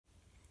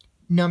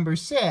Number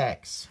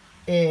 6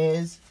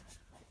 is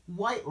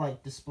white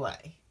light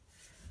display.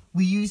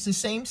 We use the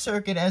same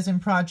circuit as in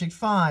Project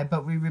 5,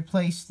 but we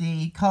replace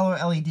the color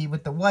LED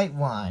with the white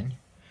one.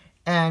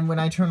 And when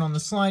I turn on the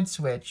slide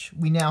switch,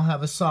 we now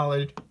have a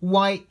solid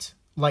white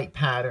light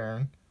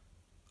pattern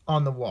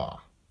on the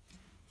wall.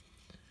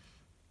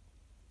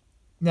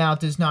 Now it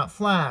does not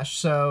flash,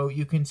 so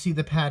you can see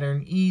the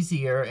pattern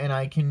easier, and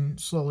I can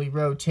slowly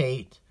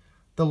rotate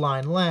the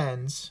line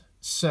lens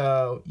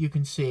so you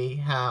can see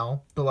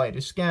how the light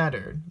is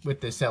scattered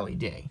with this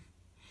LED.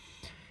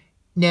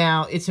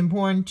 Now, it's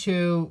important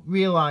to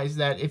realize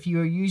that if you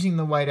are using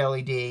the white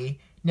LED,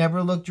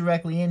 never look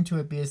directly into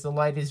it because the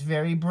light is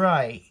very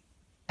bright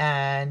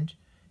and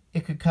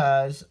it could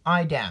cause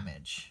eye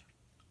damage.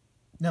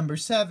 Number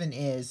 7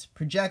 is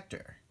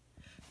projector.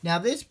 Now,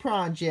 this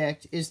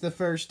project is the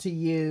first to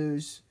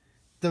use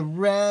the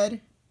red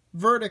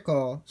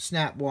vertical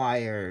snap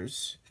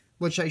wires,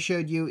 which I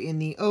showed you in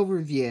the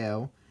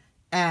overview.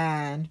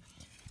 And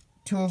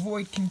to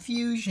avoid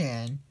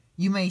confusion,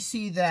 you may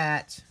see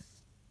that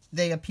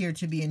they appear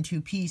to be in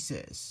 2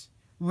 pieces.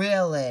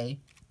 Really,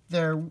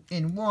 they're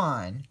in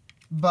one,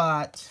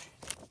 but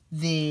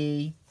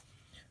the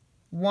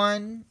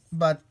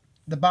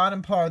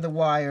bottom part of the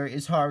wire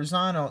is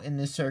horizontal in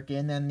this circuit,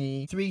 and then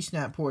the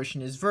 3-snap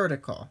portion is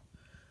vertical,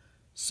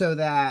 so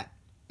that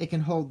it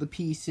can hold the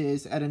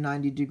pieces at a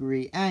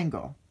 90-degree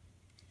angle.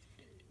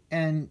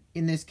 And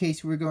in this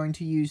case, we're going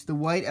to use the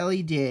white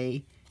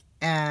LED,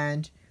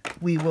 and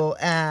we will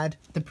add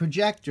the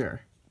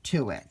projector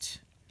to it.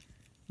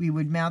 We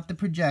would mount the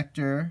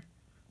projector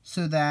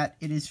so that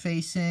it is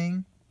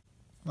facing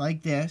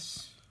like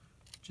this.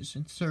 Just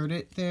insert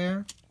it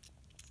there.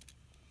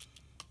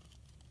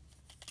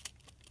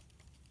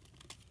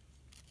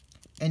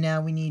 And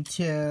now we need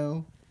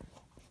to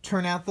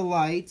turn out the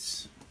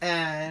lights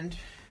and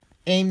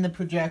aim the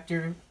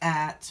projector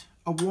at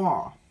a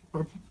wall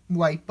or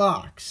white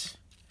box.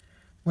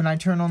 When I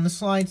turn on the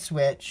slide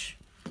switch,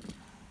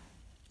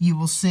 you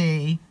will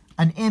see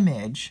an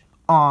image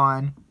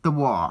on the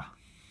wall.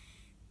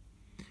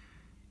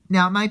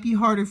 Now, it might be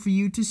harder for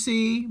you to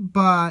see,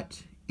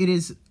 but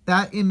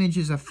that image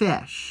is a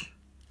fish.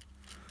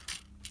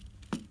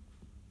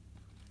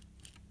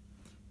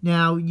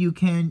 Now, you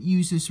can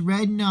use this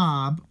red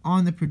knob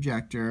on the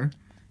projector.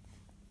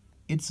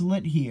 It's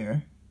lit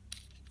here.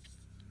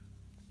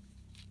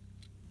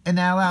 And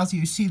that allows you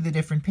to see the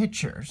different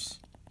pictures.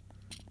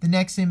 The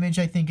next image,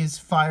 I think, is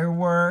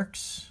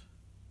fireworks.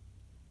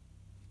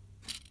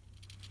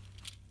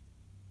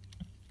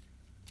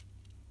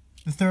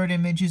 The third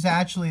image is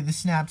actually the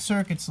Snap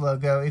Circuits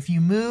logo. If you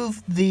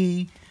move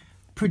the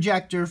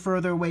projector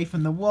further away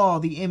from the wall,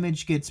 the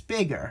image gets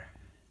bigger,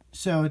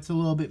 so it's a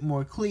little bit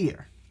more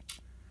clear.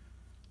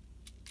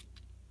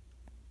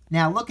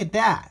 Now look at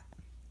that.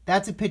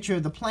 That's a picture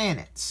of the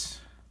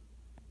planets.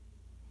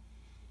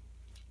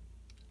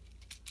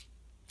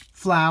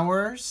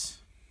 Flowers.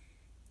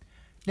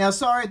 Now,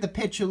 sorry the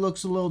picture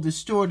looks a little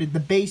distorted. The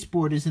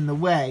baseboard is in the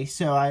way,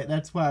 so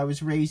that's why I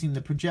was raising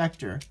the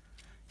projector.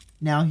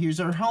 Now here's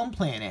our home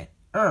planet,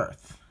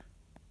 Earth.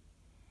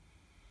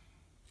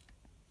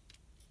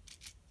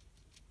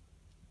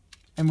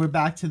 And we're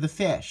back to the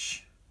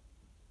fish.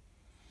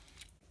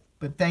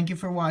 But thank you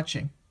for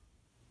watching.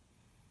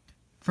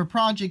 For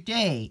Project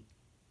 8,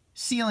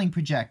 ceiling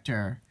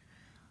projector,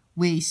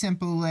 we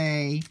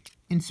simply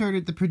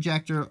inserted the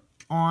projector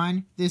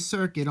on this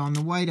circuit on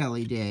the white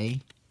LED.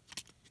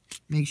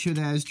 Make sure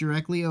that is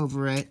directly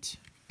over it.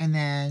 And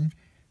then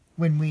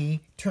when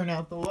we turn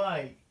out the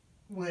light,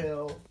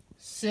 we'll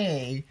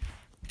see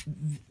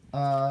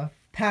a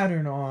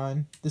pattern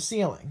on the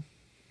ceiling.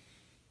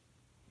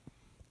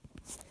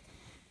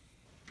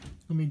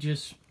 Let me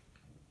just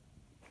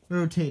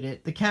rotate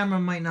it. The camera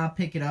might not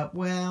pick it up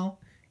well,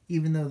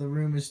 even though the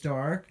room is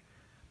dark,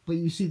 but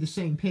you see the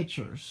same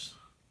pictures.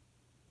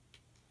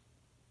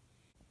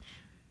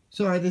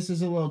 Sorry, this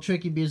is a little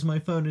tricky because my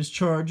phone is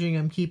charging.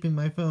 I'm keeping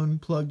my phone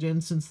plugged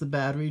in since the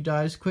battery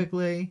dies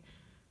quickly.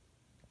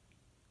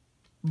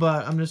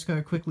 But I'm just going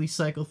to quickly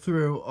cycle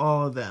through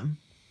all of them.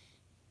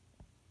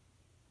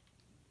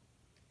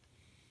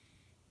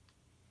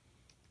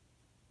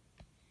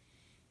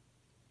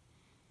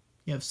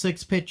 You have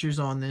 6 pictures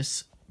on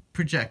this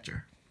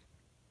projector.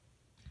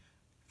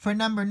 For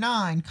number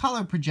 9,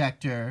 color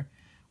projector,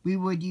 we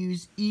would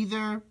use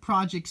either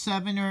Project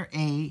 7 or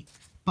 8,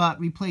 but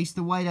replace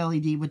the white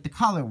LED with the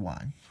color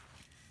one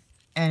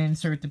and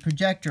insert the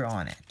projector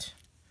on it.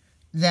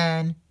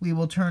 Then we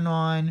will turn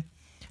on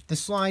the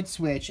slide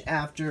switch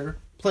after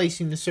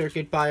placing the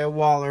circuit by a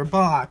wall or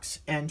box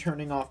and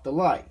turning off the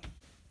light.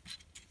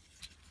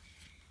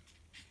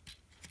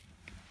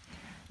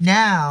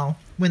 Now,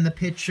 when the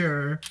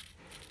picture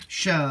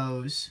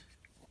shows,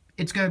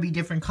 it's going to be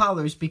different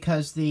colors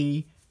because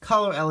the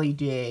color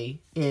LED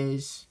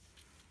is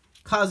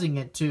causing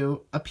it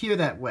to appear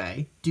that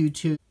way due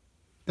to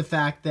the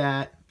fact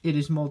that it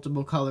is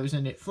multiple colors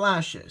and it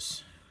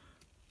flashes.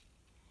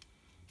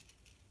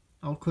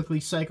 I'll quickly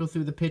cycle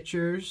through the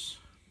pictures.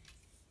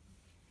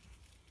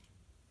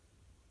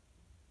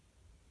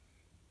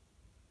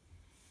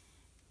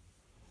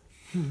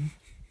 I'm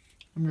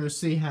going to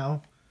see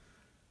how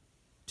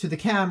to the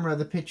camera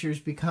the pictures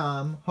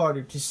become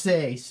harder to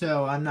see,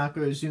 so I'm not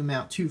going to zoom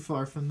out too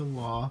far from the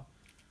wall,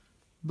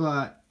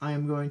 but I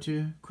am going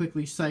to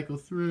quickly cycle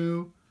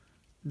through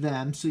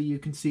them so you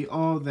can see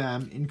all of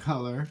them in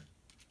color.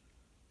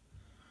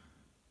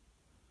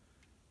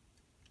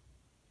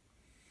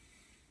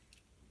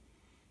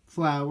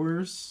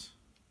 Flowers,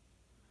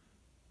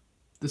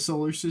 the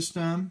solar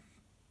system,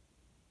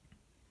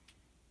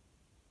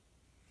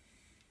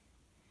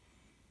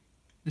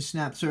 the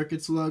Snap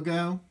Circuits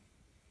logo,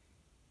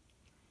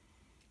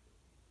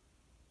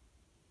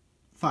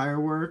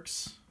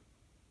 fireworks,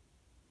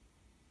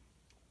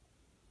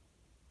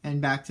 and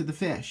back to the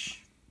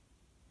fish.